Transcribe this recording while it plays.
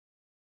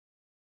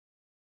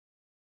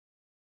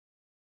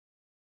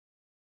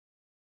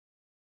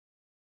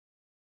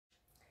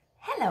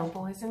Hello,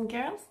 boys and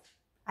girls.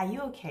 Are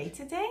you okay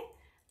today?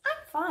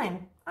 I'm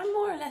fine. I'm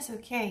more or less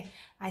okay.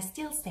 I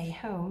still stay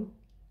home.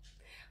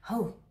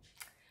 Oh,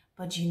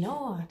 but you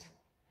know what?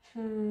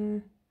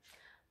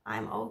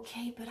 I'm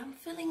okay, but I'm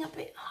feeling a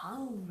bit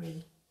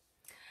hungry.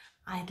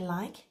 I'd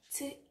like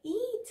to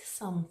eat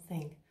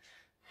something.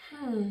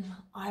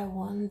 I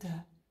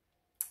wonder,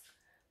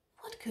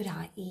 what could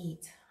I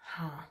eat?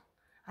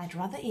 I'd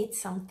rather eat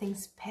something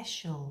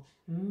special.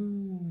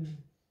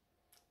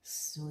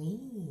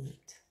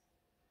 Sweet.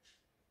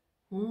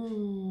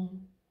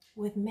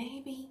 With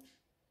maybe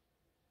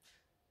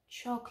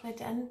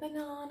chocolate and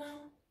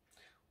banana,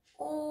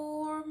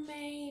 or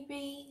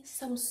maybe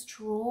some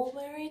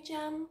strawberry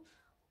jam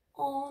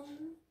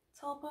on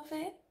top of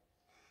it,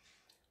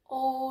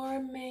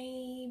 or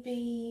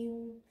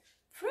maybe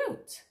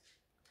fruit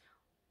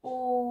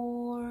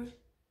or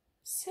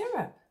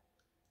syrup.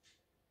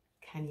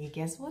 Can you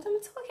guess what I'm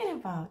talking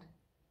about?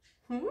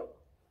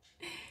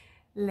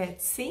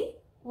 Let's see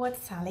what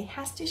Sally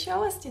has to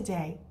show us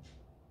today.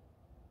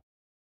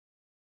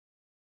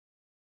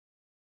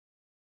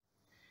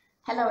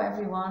 Hello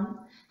everyone,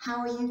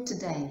 how are you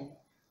today?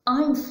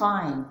 I'm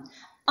fine.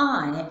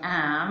 I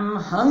am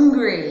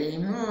hungry.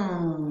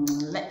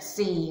 Let's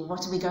see,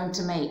 what are we going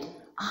to make?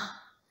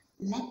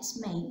 Let's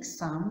make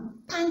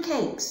some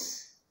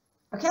pancakes.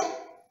 Okay?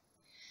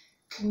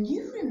 Can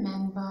you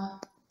remember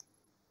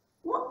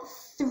what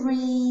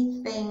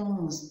 3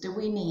 things do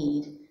we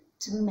need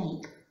to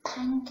make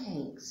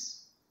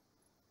pancakes?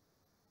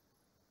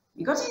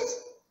 You got it?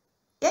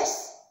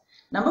 Yes?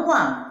 Number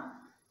 1.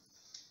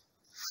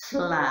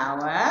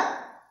 Flour.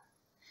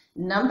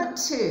 Number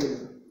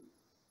 2,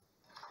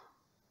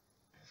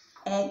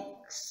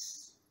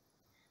 eggs.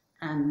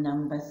 And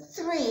number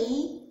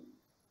 3,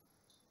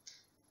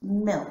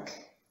 milk.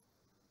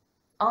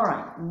 All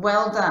right,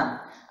 well done.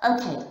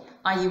 Okay,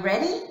 are you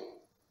ready?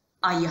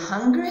 Are you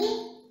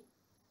hungry?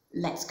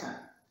 Let's go.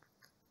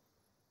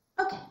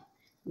 Okay,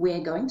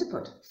 we're going to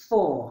put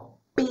 4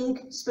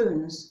 big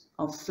spoons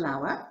of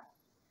flour,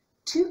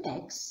 2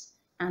 eggs,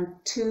 and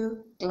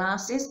 2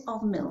 glasses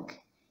of milk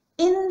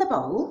in the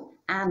bowl,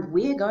 and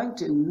we're going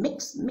to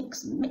mix.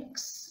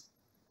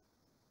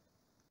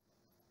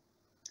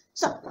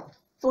 So,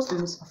 4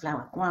 spoons of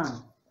flour.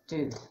 1,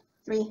 2,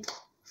 3,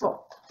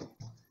 4.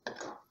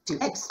 2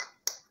 eggs.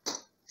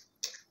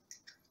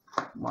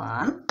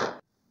 1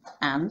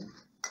 and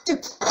 2.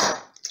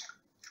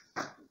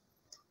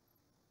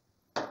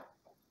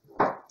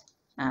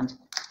 And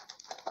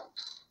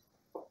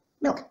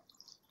milk.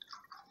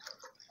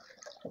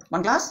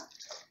 1 glass.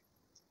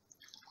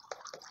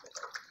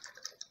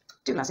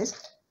 2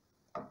 glasses.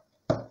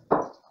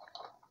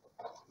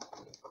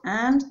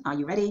 And are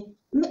you ready?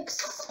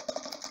 Mix.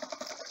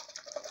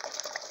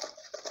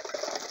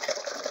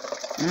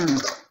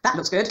 That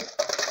looks good.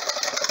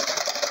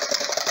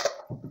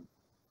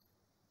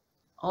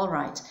 All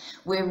right,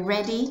 we're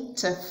ready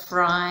to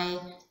fry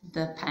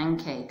the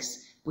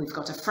pancakes. We've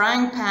got a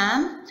frying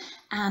pan,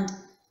 and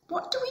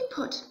what do we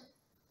put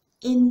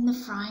in the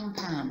frying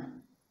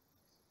pan?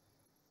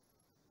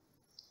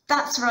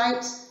 That's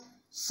right,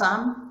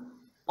 some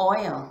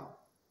oil.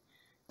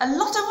 A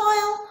lot of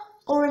oil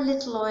or a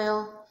little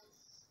oil?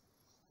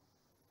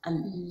 A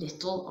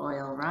little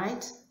oil,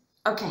 right?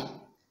 Okay,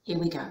 here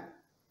we go.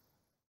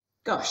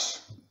 Gosh,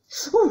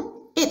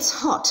 it's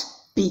hot.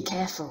 Be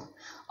careful.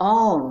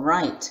 All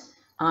right,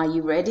 are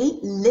you ready?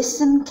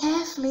 Listen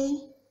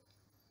carefully.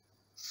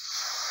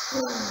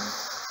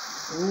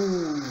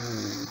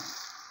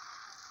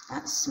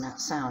 That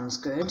sounds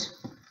good.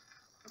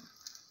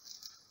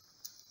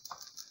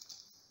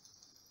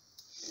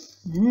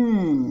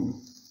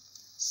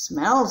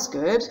 Smells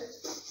good.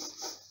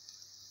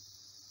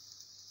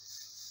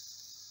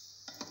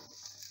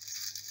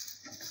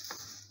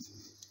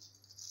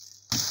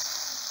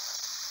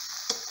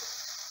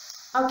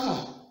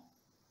 Okay,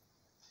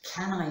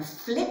 can I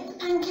flip the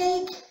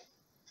pancake?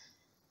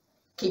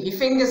 Keep your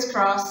fingers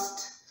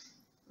crossed.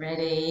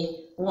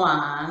 Ready?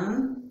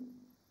 1,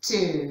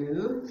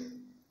 2,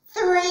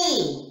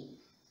 3.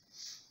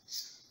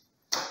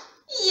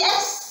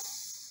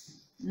 Yes!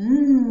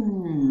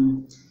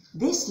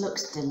 This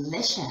looks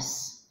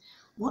delicious.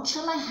 What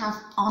shall I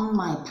have on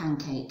my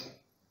pancake?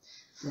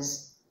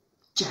 There's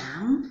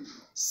jam,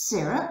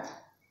 syrup,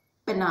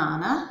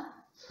 banana,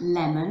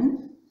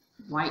 lemon,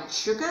 white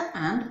sugar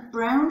and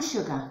brown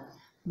sugar.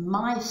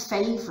 My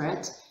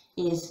favourite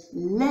is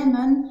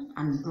lemon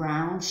and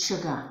brown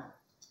sugar.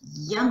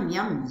 Yum,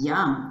 yum,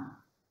 yum.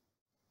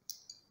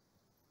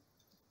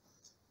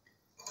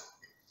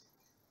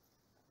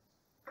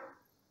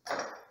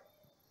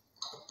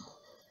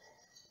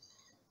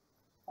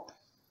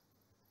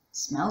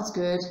 Smells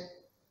good.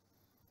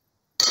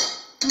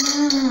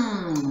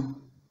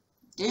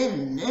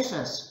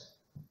 Delicious.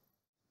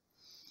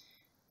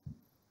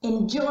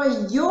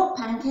 Enjoy your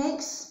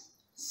pancakes.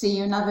 See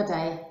you another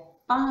day.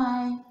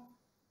 Bye.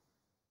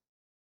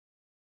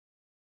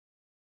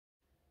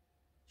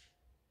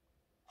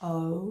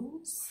 Oh,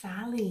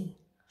 Sally,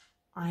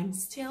 I'm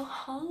still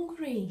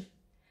hungry.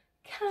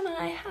 Can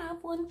I have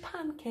one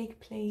pancake,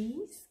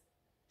 please?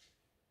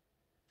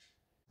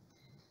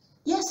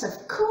 Yes,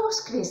 of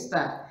course,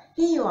 Krista.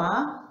 Here you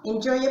are.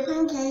 Enjoy your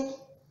pancake.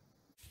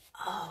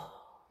 Oh,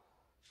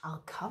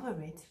 I'll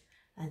cover it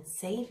and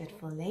save it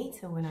for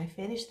later when I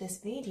finish this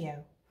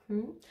video.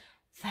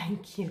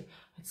 Thank you.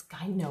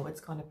 I know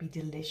it's gonna be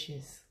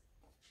delicious.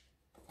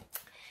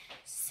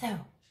 So,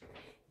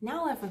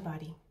 now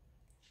everybody,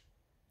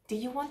 do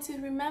you want to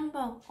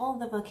remember all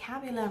the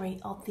vocabulary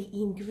of the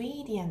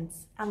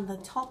ingredients and the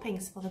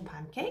toppings for the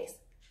pancakes?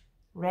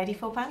 Ready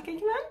for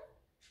Pancake Man?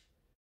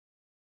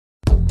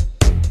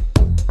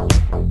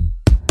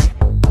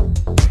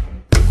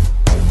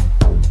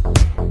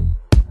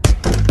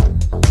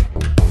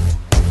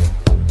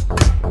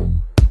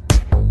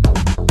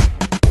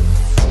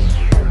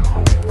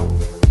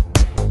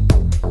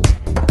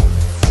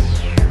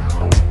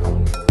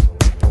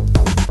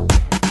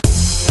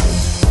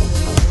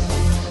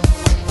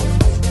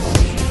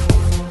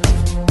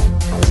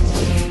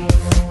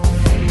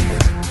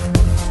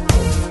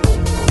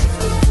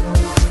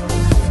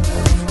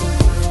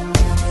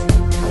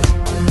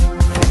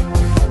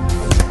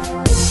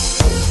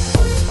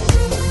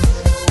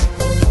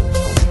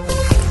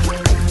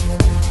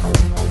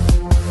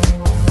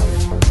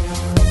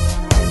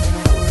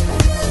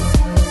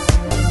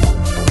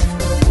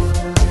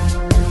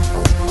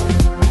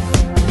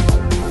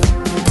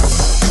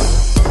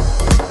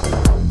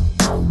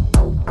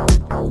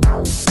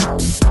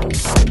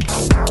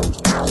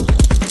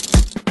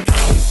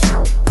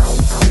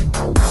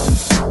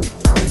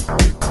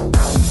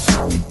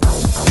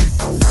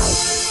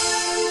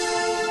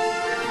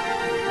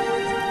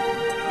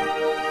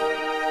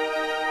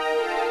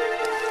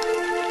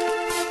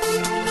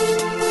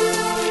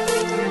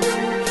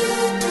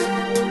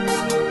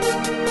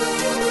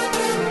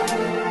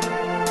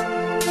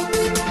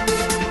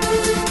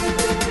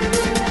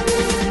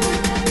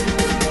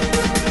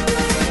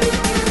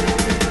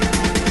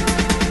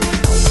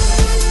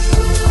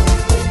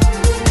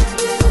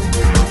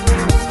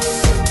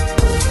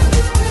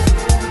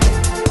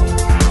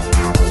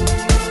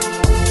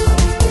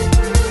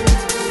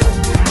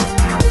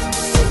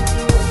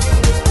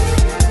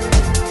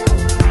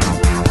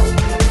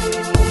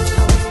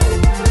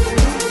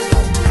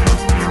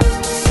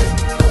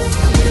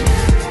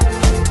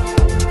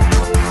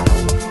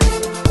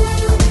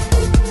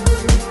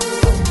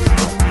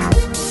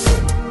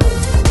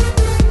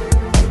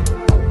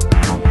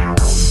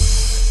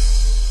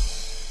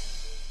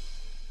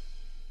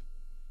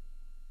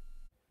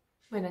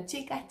 Bueno,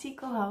 chicas,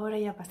 chicos, ahora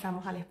ya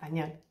pasamos al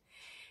español.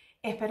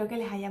 Espero que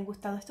les hayan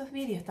gustado estos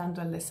vídeos,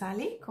 tanto el de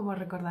Sally como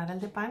recordar el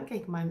de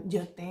Pancake Man.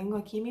 Yo tengo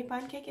aquí mi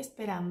pancake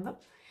esperando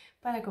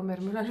para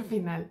comérmelo al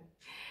final.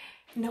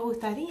 Nos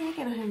gustaría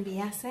que nos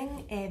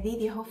enviasen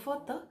vídeos o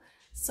fotos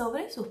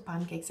sobre sus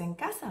pancakes en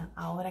casa,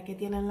 ahora que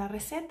tienen la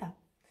receta.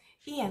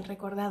 Y han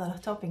recordado los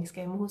toppings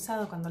que hemos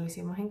usado cuando lo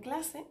hicimos en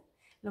clase,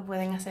 lo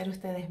pueden hacer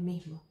ustedes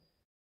mismos.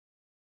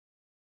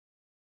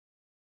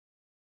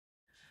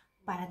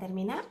 Para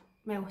terminar,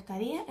 me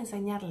gustaría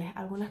enseñarles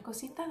algunas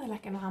cositas de las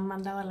que nos han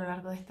mandado a lo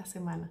largo de esta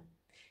semana.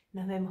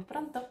 Nos vemos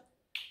pronto.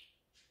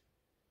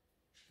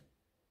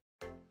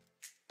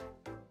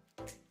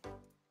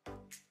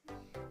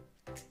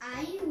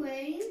 I'm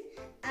wearing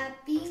a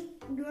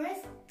pink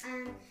dress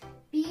and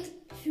pink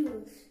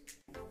shoes.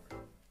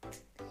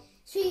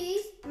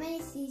 She's my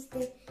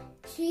sister.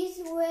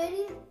 She's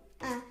wearing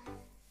a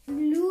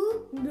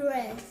blue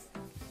dress.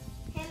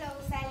 Hello,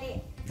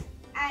 Sally.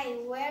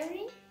 I'm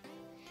wearing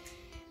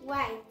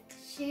white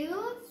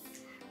shoes,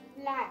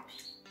 black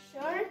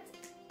shorts,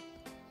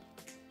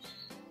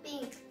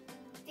 pink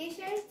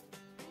t-shirt,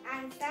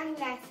 and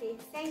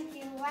sunglasses. Thank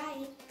you.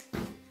 Bye.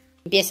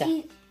 Empieza.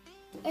 She's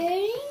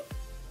wearing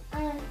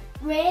a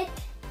red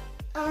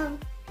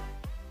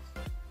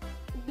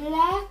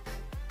black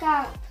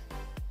cap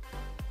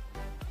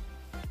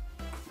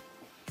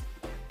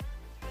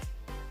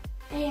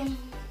and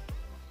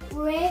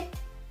red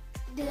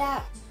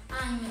gloves.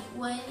 I'm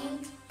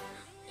wearing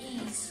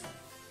is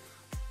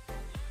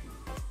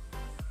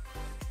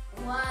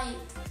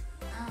white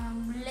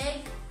and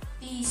black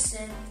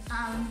t-shirt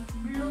and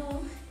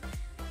blue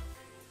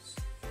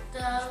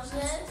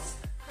trousers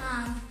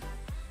and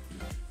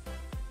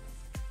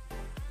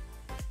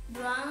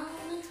brown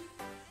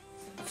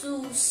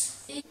shoes.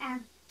 A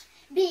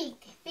big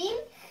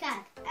pink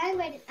hat. I'm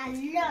wearing a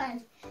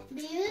long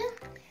blue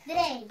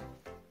dress.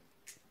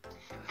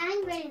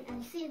 I'm wearing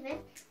a silver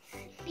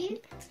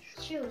pink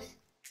shoes.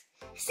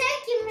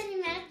 Thank you very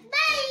much.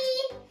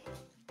 Bye.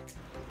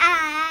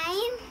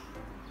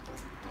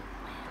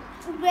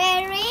 I'm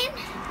wearing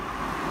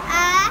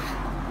a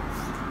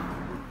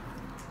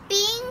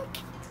pink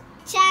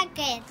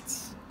jacket.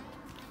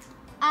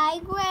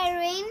 I'm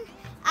wearing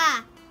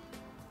a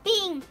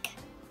pink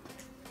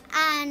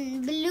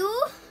and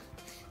blue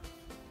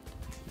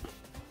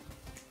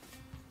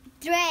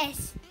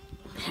dress.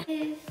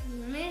 Is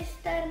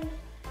Mr.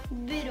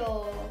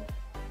 Vídeo.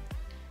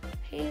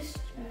 He's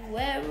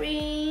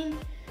wearing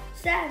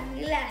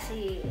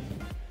sunglasses.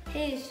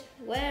 He's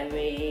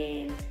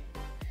wearing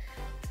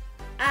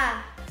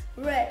a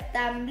red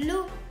and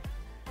blue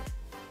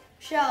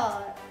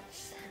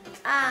shorts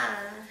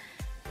and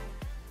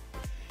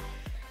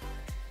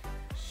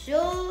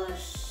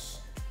shoes.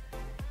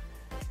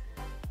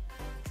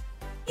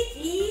 It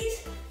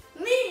is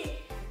me.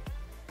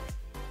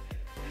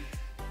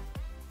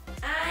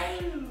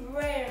 I'm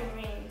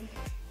wearing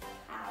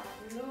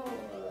a blue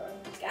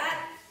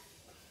cap.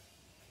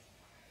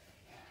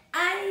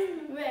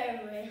 I'm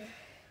wearing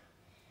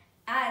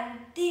a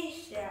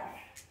t-shirt,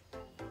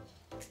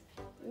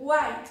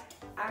 white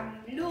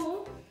and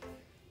blue.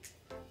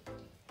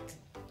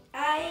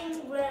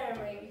 I'm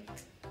wearing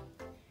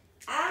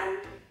a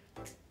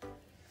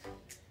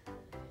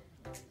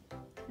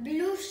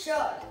blue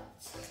short.